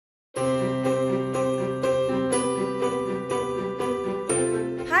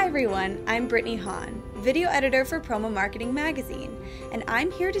everyone, I'm Brittany Hahn, video editor for Promo Marketing Magazine, and I'm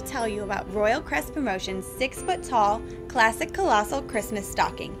here to tell you about Royal Crest Promotions' 6-foot-tall, classic colossal Christmas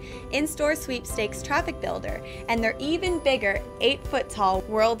stocking, in-store sweepstakes traffic builder, and their even bigger 8-foot-tall,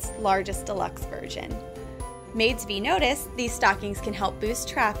 world's largest deluxe version. Made to be noticed, these stockings can help boost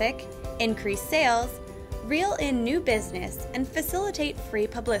traffic, increase sales, reel in new business, and facilitate free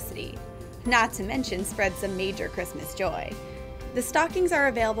publicity, not to mention spread some major Christmas joy. The stockings are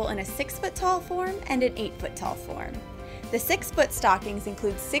available in a 6-foot-tall form and an 8-foot-tall form. The 6-foot stockings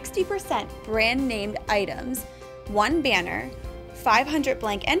include 60% brand-named items, 1 banner, 500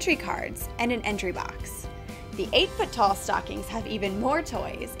 blank entry cards, and an entry box. The 8-foot-tall stockings have even more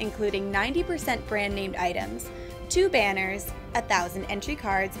toys, including 90% brand-named items, 2 banners, 1,000 entry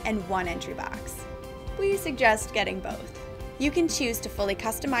cards, and 1 entry box. We suggest getting both. You can choose to fully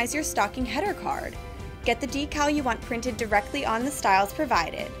customize your stocking header card, get the decal you want printed directly on the styles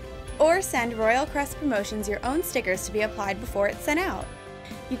provided, or send Royal Crest Promotions your own stickers to be applied before it's sent out.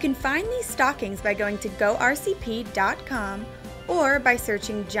 You can find these stockings by going to gorcp.com or by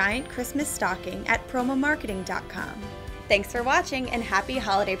searching Giant Christmas Stocking at promomarketing.com. Thanks for watching and happy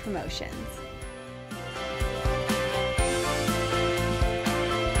holiday promotions!